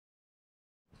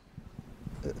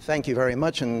Thank you very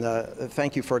much, and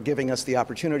thank you for giving us the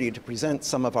opportunity to present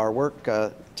some of our work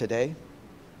today.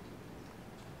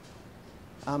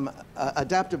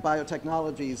 Adaptive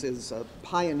Biotechnologies is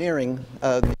pioneering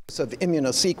the use of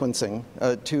immunosequencing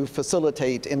to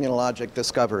facilitate immunologic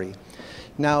discovery.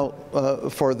 Now,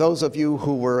 for those of you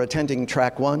who were attending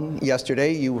Track 1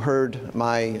 yesterday, you heard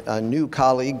my new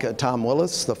colleague, Tom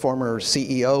Willis, the former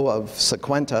CEO of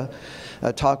Sequenta,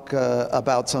 talk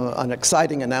about an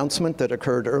exciting announcement that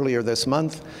occurred earlier this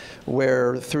month,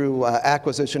 where through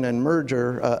acquisition and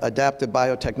merger, Adaptive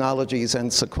Biotechnologies and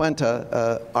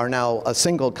Sequenta are now a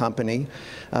single company,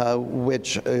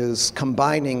 which is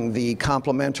combining the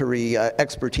complementary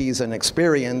expertise and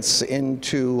experience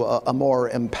into a more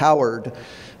empowered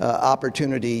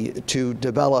opportunity to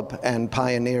develop and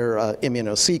pioneer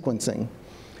immunosequencing.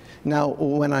 Now,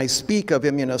 when I speak of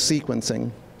immunosequencing,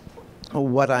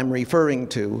 what I'm referring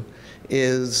to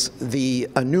is the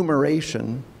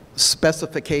enumeration,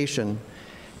 specification,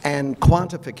 and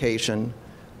quantification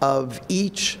of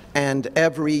each and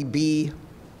every B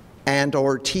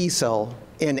and/or T cell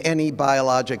in any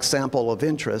biologic sample of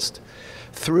interest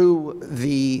through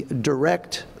the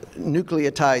direct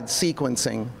nucleotide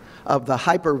sequencing of the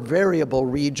hypervariable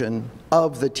region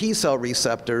of the T cell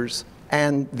receptors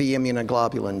and the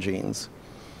immunoglobulin genes.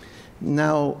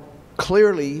 Now,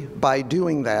 clearly, by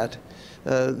doing that,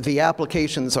 the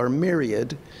applications are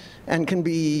myriad and can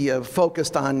be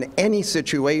focused on any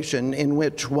situation in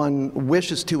which one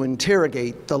wishes to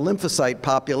interrogate the lymphocyte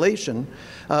population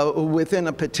within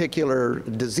a particular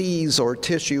disease or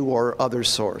tissue or other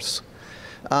source.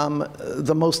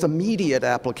 The most immediate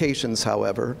applications,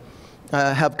 however,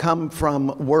 have come from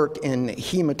work in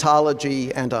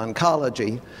hematology and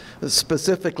oncology,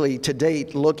 specifically to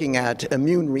date looking at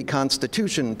immune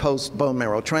reconstitution post-bone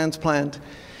marrow transplant,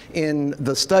 in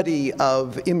the study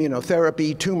of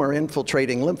immunotherapy, tumor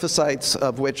infiltrating lymphocytes,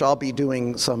 of which I'll be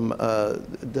doing some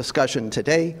discussion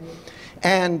today,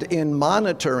 and in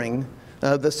monitoring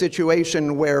the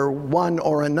situation where one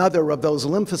or another of those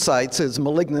lymphocytes is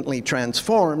malignantly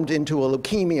transformed into a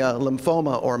leukemia,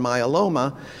 lymphoma, or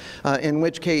myeloma, in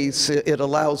which case it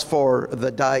allows for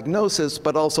the diagnosis,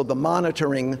 but also the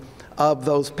monitoring of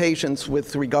those patients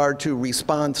with regard to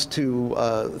response to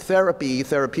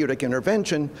therapeutic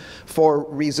intervention for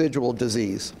residual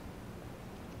disease,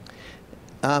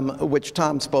 which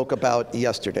Tom spoke about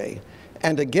yesterday.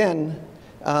 And again,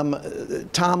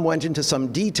 Tom went into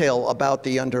some detail about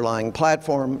the underlying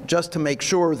platform. Just to make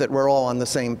sure that we're all on the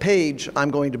same page,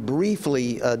 I'm going to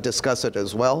briefly discuss it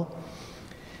as well.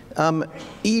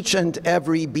 Each and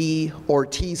every B or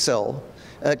T cell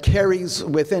carries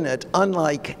within it,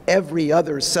 unlike every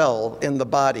other cell in the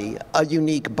body, a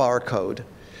unique barcode,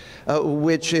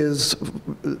 which is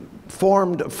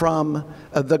formed from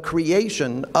the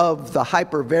creation of the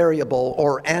hypervariable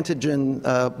or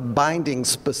antigen binding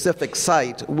specific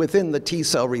site within the T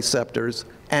cell receptors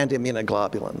and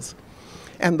immunoglobulins.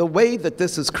 And the way that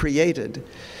this is created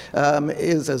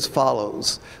is as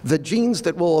follows. The genes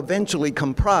that will eventually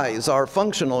comprise our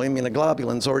functional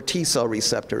immunoglobulins or T cell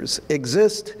receptors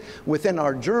exist within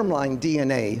our germline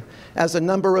DNA as a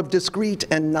number of discrete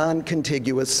and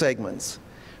non-contiguous segments.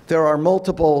 There are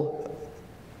multiple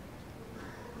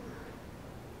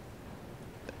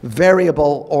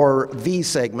variable or V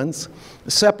segments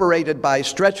separated by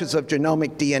stretches of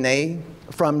genomic DNA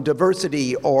from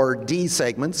diversity or D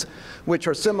segments, which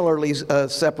are similarly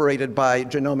separated by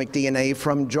genomic DNA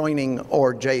from joining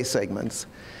or J segments.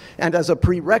 And as a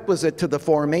prerequisite to the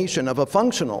formation of a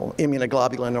functional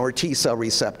immunoglobulin or T cell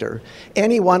receptor,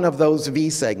 any one of those V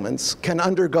segments can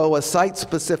undergo a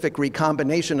site-specific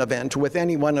recombination event with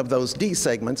any one of those D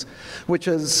segments, which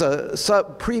has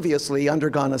previously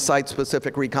undergone a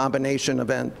site-specific recombination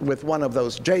event with one of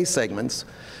those J segments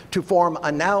to form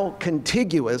a now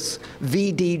contiguous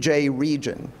VDJ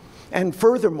region. And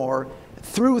furthermore,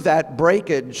 through that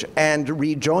breakage and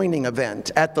rejoining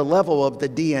event at the level of the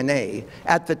DNA,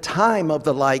 at the time of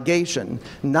the ligation,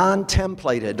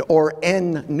 non-templated or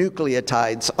N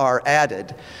nucleotides are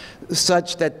added,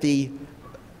 such that the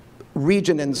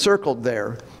region encircled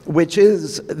there, which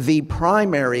is the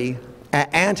primary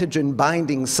antigen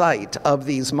binding site of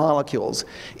these molecules,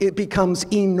 it becomes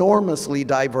enormously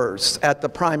diverse at the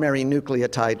primary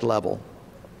nucleotide level.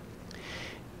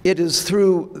 It is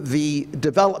through the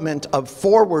development of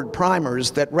forward primers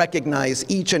that recognize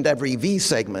each and every V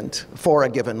segment for a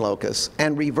given locus,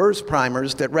 and reverse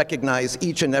primers that recognize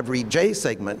each and every J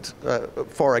segment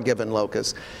for a given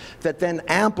locus, that then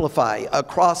amplify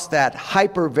across that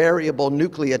hypervariable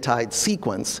nucleotide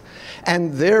sequence,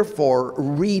 and therefore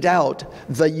read out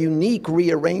the unique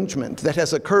rearrangement that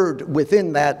has occurred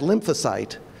within that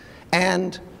lymphocyte,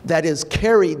 and that is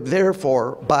carried,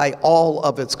 therefore, by all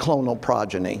of its clonal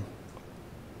progeny.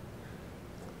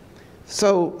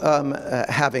 So,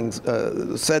 having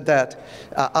said that,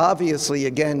 obviously,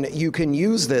 again, you can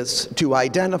use this to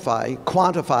identify,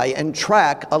 quantify, and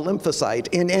track a lymphocyte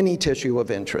in any tissue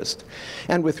of interest.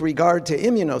 And with regard to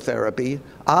immunotherapy,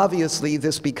 obviously,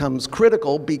 this becomes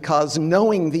critical because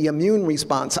knowing the immune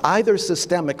response, either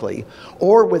systemically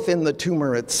or within the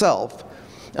tumor itself,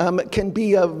 can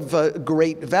be of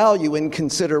great value in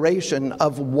consideration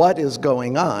of what is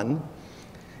going on.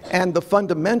 And the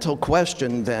fundamental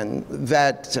question then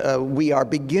that we are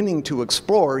beginning to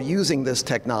explore using this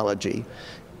technology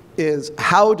is,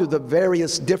 how do the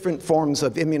various different forms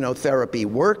of immunotherapy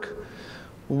work,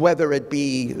 whether it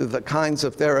be the kinds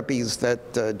of therapies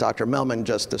that Dr. Melman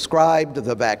just described,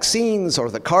 the vaccines or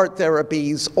the CAR-T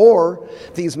therapies, or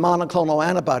these monoclonal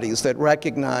antibodies that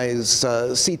recognize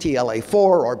CTLA-4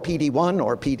 or PD-1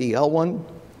 or PD-L1,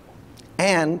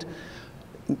 and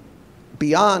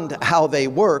beyond how they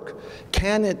work,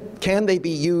 can they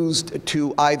be used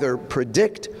to either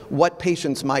predict what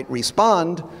patients might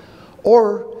respond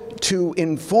or to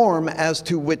inform as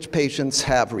to which patients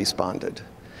have responded?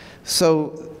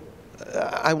 So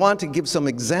I want to give some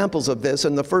examples of this,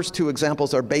 and the first two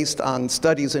examples are based on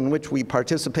studies in which we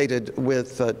participated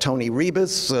with Tony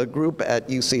Rebus' group at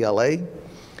UCLA.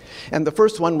 And the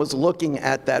first one was looking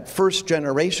at that first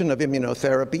generation of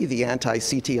immunotherapy, the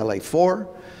anti-CTLA-4,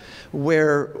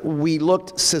 where we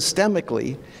looked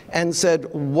systemically and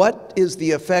said, what is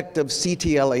the effect of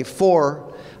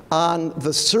CTLA-4 on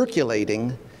the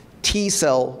circulating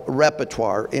T-cell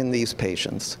repertoire in these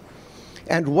patients?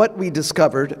 And what we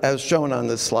discovered, as shown on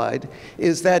this slide,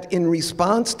 is that in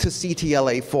response to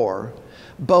CTLA-4,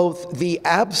 both the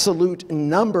absolute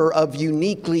number of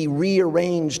uniquely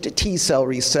rearranged T-cell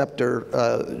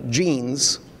receptor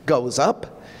genes goes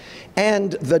up,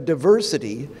 and the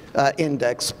diversity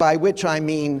index, by which I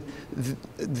mean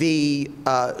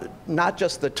not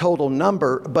just the total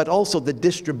number, but also the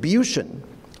distribution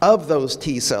of those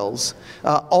T cells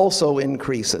also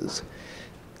increases.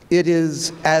 It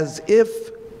is as if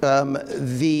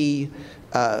the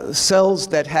cells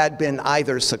that had been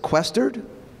either sequestered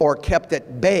or kept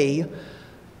at bay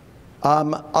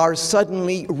are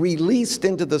suddenly released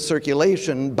into the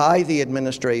circulation by the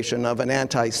administration of an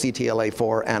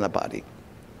anti-CTLA-4 antibody.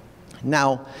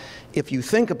 Now, if you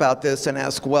think about this and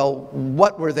ask, well,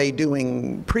 what were they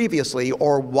doing previously,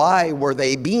 or why were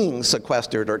they being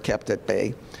sequestered or kept at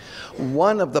bay?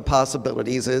 One of the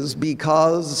possibilities is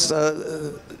because they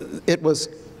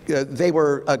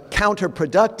were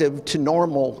counterproductive to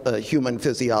normal human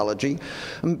physiology,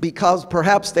 because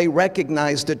perhaps they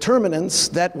recognized determinants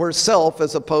that were self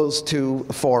as opposed to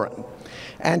foreign.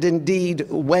 And indeed,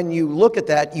 when you look at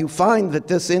that, you find that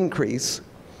this increase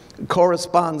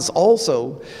corresponds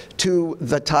also to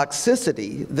the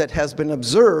toxicity that has been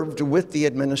observed with the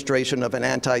administration of an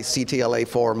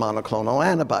anti-CTLA-4 monoclonal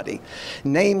antibody,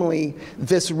 namely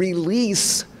this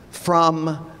release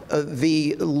from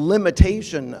the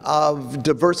limitation of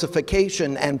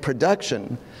diversification and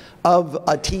production of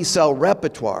a T-cell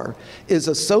repertoire is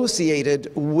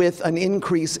associated with an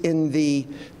increase in the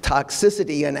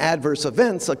toxicity and adverse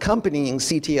events accompanying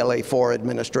CTLA-4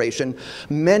 administration,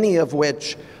 many of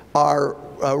which are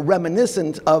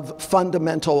reminiscent of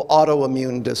fundamental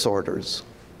autoimmune disorders.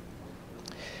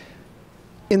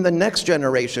 In the next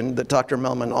generation that Dr.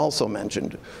 Melman also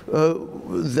mentioned,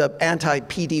 the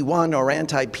anti-PD-1 or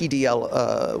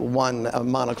anti-PD-L1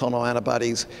 monoclonal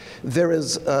antibodies, there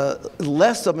is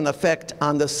less of an effect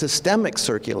on the systemic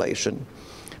circulation,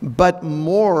 but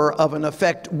more of an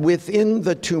effect within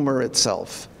the tumor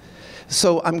itself.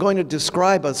 So I'm going to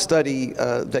describe a study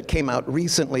that came out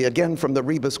recently, again from the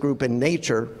Rebus group in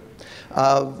Nature,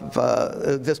 of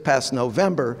this past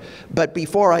November. But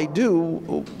before I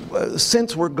do,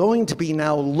 since we're going to be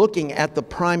now looking at the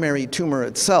primary tumor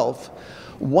itself,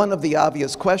 one of the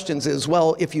obvious questions is,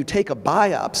 well, if you take a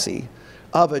biopsy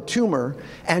of a tumor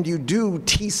and you do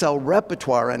T-cell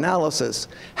repertoire analysis,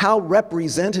 how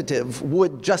representative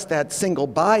would just that single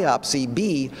biopsy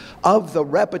be of the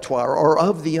repertoire or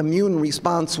of the immune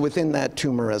response within that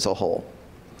tumor as a whole?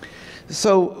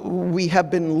 So we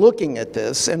have been looking at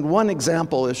this, and one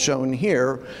example is shown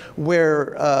here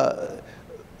where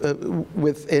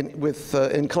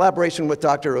in collaboration with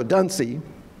Dr. Odunsi,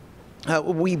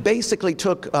 we basically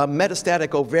took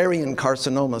metastatic ovarian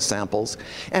carcinoma samples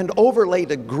and overlaid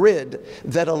a grid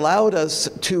that allowed us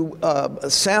to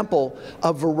sample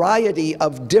a variety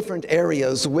of different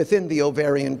areas within the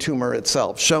ovarian tumor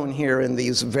itself, shown here in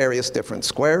these various different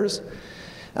squares.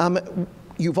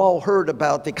 You've all heard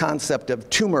about the concept of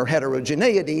tumor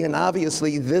heterogeneity, and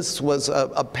obviously this was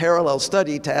a parallel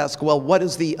study to ask, well, what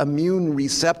is the immune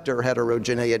receptor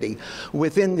heterogeneity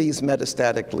within these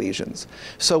metastatic lesions?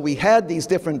 So we had these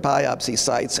different biopsy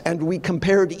sites, and we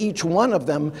compared each one of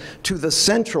them to the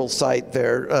central site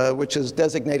there, which is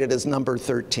designated as number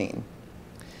 13.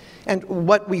 And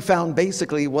what we found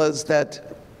basically was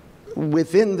that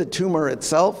within the tumor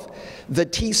itself, the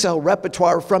T-cell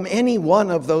repertoire from any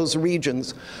one of those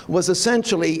regions was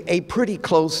essentially a pretty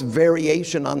close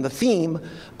variation on the theme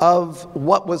of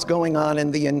what was going on in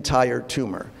the entire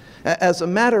tumor. As a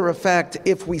matter of fact,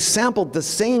 if we sampled the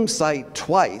same site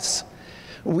twice,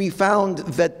 we found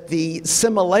that the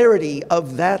similarity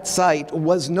of that site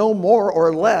was no more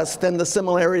or less than the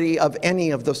similarity of any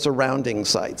of the surrounding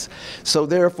sites. So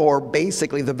therefore,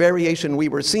 basically, the variation we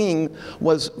were seeing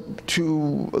was,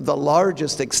 to the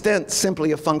largest extent,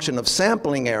 simply a function of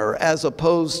sampling error as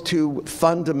opposed to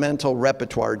fundamental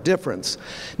repertoire difference.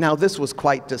 Now, this was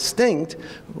quite distinct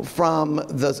from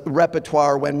the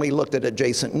repertoire when we looked at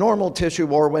adjacent normal tissue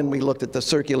or when we looked at the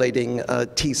circulating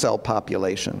T-cell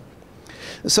population.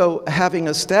 So having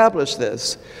established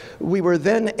this, we were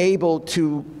then able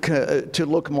to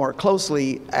look more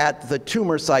closely at the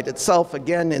tumor site itself,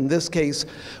 again, in this case,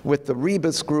 with the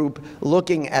Rebus group,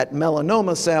 looking at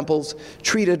melanoma samples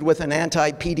treated with an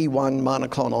anti-PD-1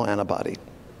 monoclonal antibody.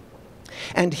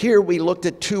 And here we looked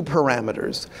at two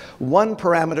parameters. One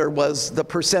parameter was the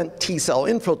percent T-cell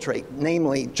infiltrate,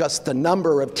 namely just the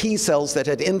number of T-cells that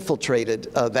had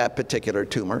infiltrated that particular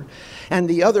tumor. And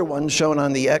the other one, shown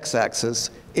on the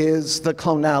x-axis, is the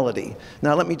clonality.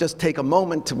 Now let me just take a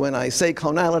moment to, when I say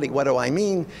clonality, what do I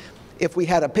mean? If we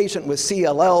had a patient with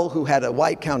CLL who had a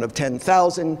white count of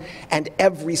 10,000 and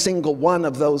every single one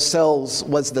of those cells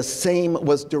was the same,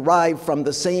 was derived from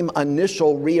the same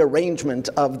initial rearrangement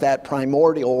of that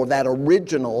primordial or that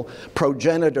original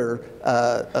progenitor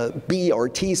B or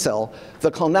T cell,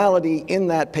 the clonality in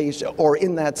that patient or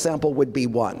in that sample would be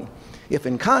 1. If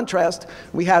in contrast,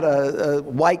 we had a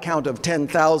white count of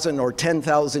 10,000 or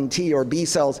 10,000 T or B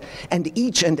cells, and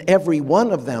each and every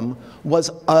one of them was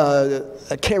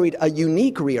carried a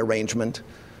unique rearrangement,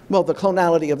 well, the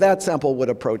clonality of that sample would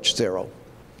approach 0.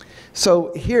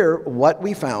 So here, what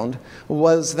we found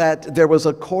was that there was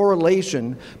a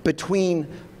correlation between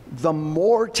the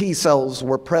more T cells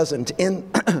were present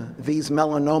in these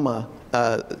melanoma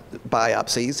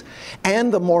biopsies,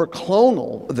 and the more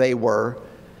clonal they were,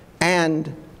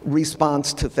 and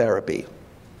response to therapy.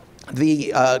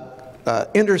 The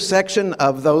intersection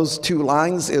of those two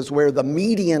lines is where the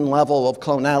median level of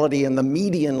clonality and the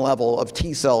median level of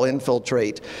T-cell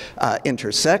infiltrate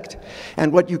intersect.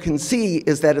 And what you can see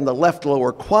is that in the left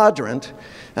lower quadrant,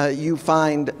 you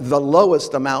find the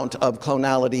lowest amount of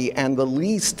clonality and the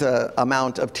least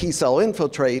amount of T-cell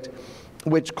infiltrate,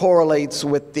 which correlates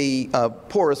with the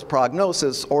poorest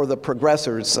prognosis or the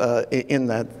progressors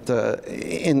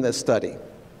in this study.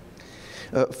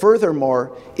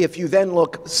 Furthermore, if you then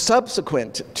look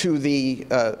subsequent to the,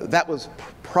 that was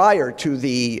prior to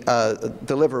the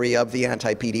delivery of the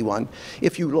anti-PD-1,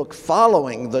 if you look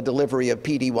following the delivery of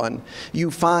PD-1, you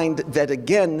find that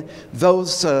again,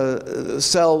 those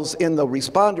cells in the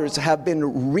responders have been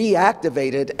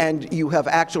reactivated and you have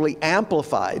actually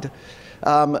amplified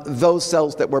those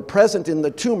cells that were present in the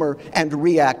tumor and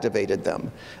reactivated them.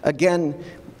 Again,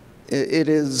 it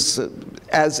is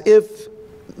as if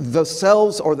the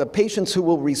cells or the patients who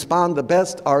will respond the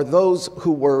best are those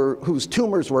whose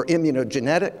tumors were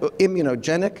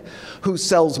immunogenic, whose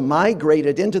cells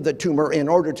migrated into the tumor in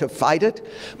order to fight it,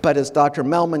 but as Dr.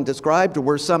 Melman described,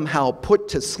 were somehow put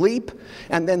to sleep,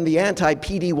 and then the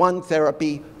anti-PD-1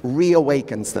 therapy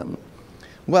reawakens them.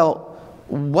 Well,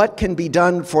 what can be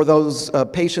done for those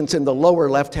patients in the lower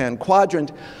left-hand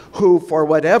quadrant who, for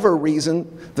whatever reason,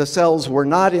 the cells were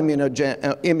not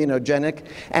immunogenic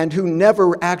and who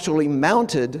never actually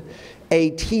mounted a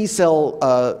T-cell,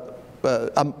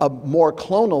 a more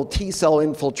clonal T-cell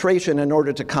infiltration in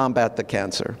order to combat the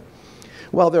cancer?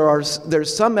 Well,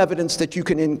 there's some evidence that you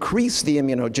can increase the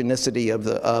immunogenicity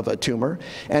of a tumor,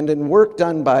 and in work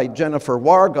done by Jennifer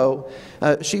Wargo,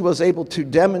 she was able to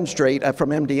demonstrate, from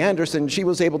MD Anderson, she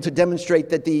was able to demonstrate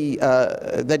that,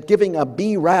 that giving a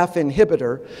BRAF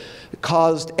inhibitor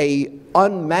caused a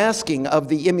unmasking of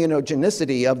the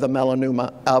immunogenicity of the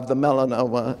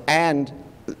melanoma, and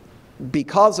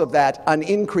because of that, an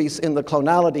increase in the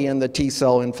clonality and the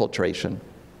T-cell infiltration.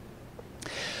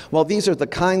 Well, these are the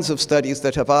kinds of studies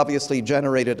that have obviously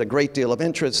generated a great deal of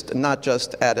interest, not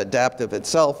just at Adaptive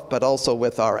itself, but also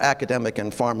with our academic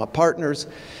and pharma partners.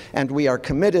 And we are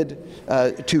committed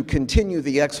to continue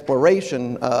the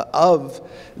exploration of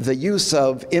the use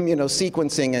of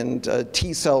immunosequencing and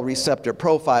T-cell receptor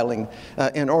profiling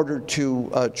in order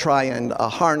to try and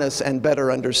harness and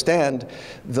better understand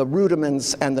the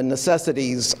rudiments and the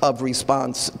necessities of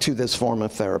response to this form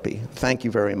of therapy. Thank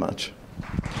you very much.